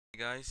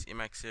guys,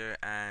 Emax here,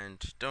 and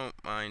don't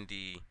mind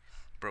the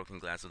broken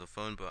glass of the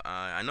phone, but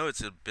I know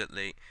it's a bit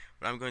late,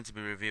 but I'm going to be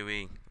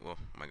reviewing, oh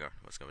my god,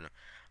 what's going on?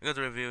 I'm going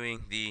to be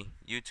reviewing the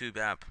YouTube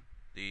app,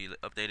 the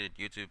updated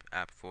YouTube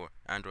app for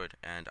Android,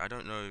 and I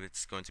don't know if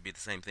it's going to be the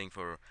same thing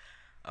for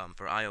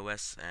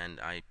iOS,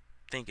 and I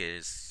think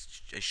it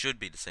should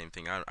be the same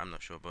thing, I'm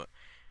not sure, but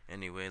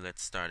anyway,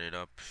 let's start it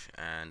up,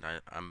 and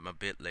I'm a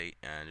bit late,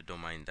 and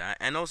don't mind that,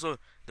 and also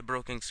the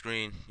broken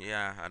screen,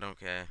 yeah, I don't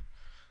care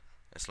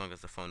as long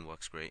as the phone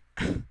works great.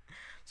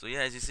 So yeah,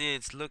 as you see,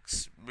 it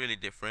looks really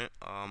different.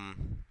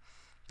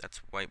 That's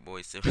White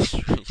Boy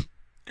 73.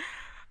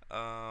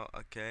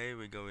 Okay,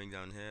 we're going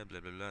down here. Blah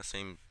blah blah.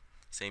 Same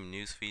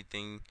newsfeed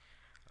thing.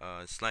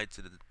 Slide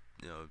to the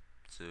you know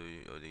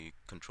to the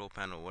control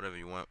panel, whatever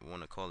you want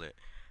to call it.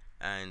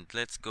 And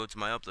let's go to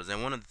my uploads.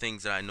 And one of the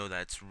things that I know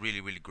that's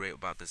really great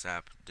about this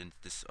app,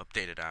 this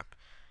updated app,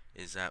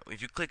 is that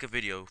if you click a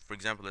video, for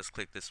example, let's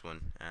click this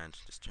one and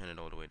just turn it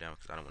all the way down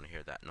because I don't want to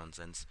hear that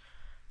nonsense.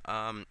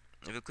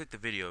 If you click the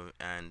video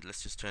and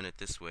let's just turn it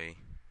this way,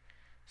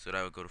 so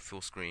that would go to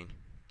full screen.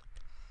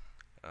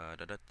 I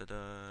don't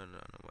know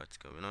what's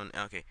going on.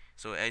 Okay,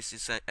 so as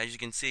you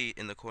can see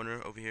in the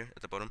corner over here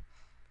at the bottom,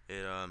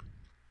 it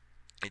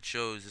it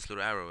shows this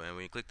little arrow, and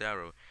when you click the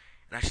arrow,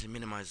 it actually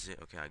minimizes it.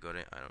 Okay, I got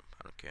it. I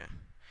don't care.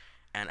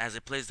 And as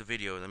it plays the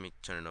video, let me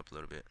turn it up a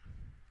little bit.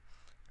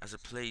 As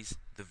it plays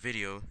the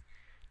video,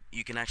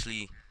 you can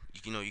actually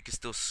you can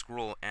still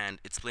scroll, and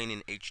it's playing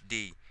in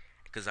HD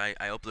because I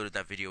uploaded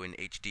that video in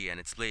HD, and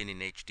it's playing in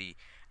HD,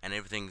 and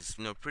everything's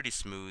pretty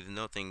smooth.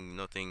 Nothing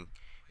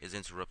is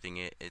interrupting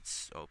it.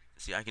 It's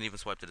see, I can even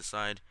swipe to the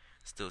side,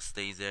 still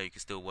stays there. You can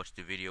still watch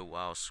the video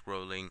while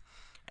scrolling,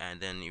 and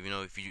then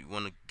if you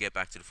want to get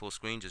back to the full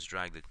screen, just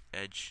drag the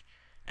edge,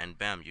 and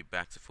bam, you're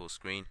back to full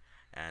screen,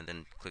 and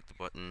then click the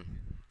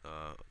button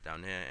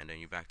down here, and then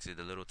you're back to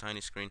the little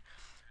tiny screen,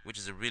 which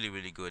is a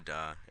really good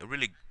a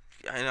really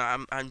I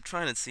know I'm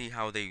trying to see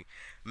how they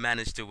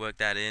managed to work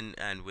that in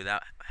and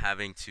without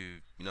having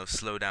to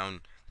slow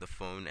down the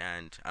phone,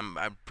 and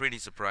I'm pretty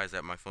surprised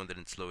that my phone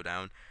didn't slow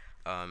down,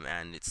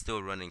 and it's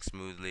still running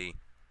smoothly,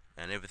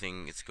 and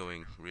everything is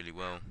going really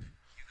well.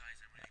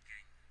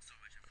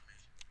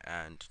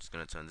 And just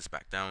gonna turn this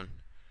back down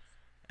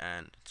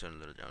and turn a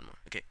little down more.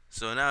 Okay,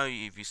 so now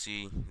if you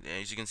see,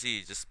 as you can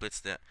see, it just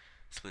splits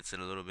it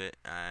a little bit,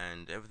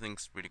 and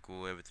everything's pretty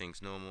cool.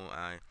 Everything's normal.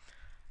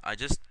 I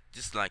just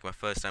like my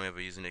first time ever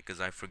using it because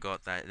I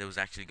forgot that there was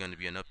actually going to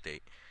be an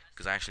update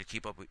because I actually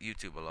keep up with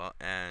YouTube a lot,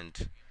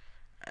 and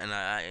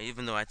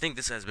even though I think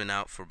this has been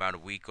out for about a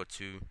week or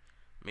two,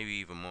 maybe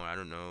even more, I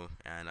don't know,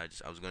 and I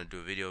was going to do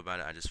a video about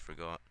it, I just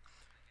forgot.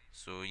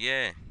 So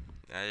yeah,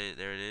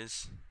 there it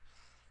is.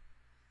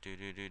 Do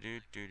do do do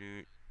do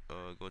do.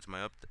 Go to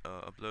my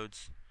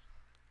uploads.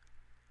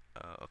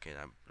 Okay,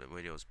 the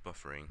video is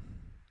buffering.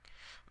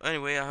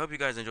 Anyway, I hope you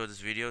guys enjoyed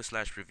this video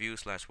slash review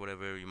slash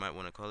whatever you might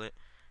want to call it.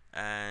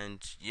 And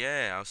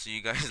yeah, I'll see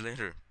you guys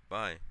later.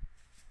 Bye.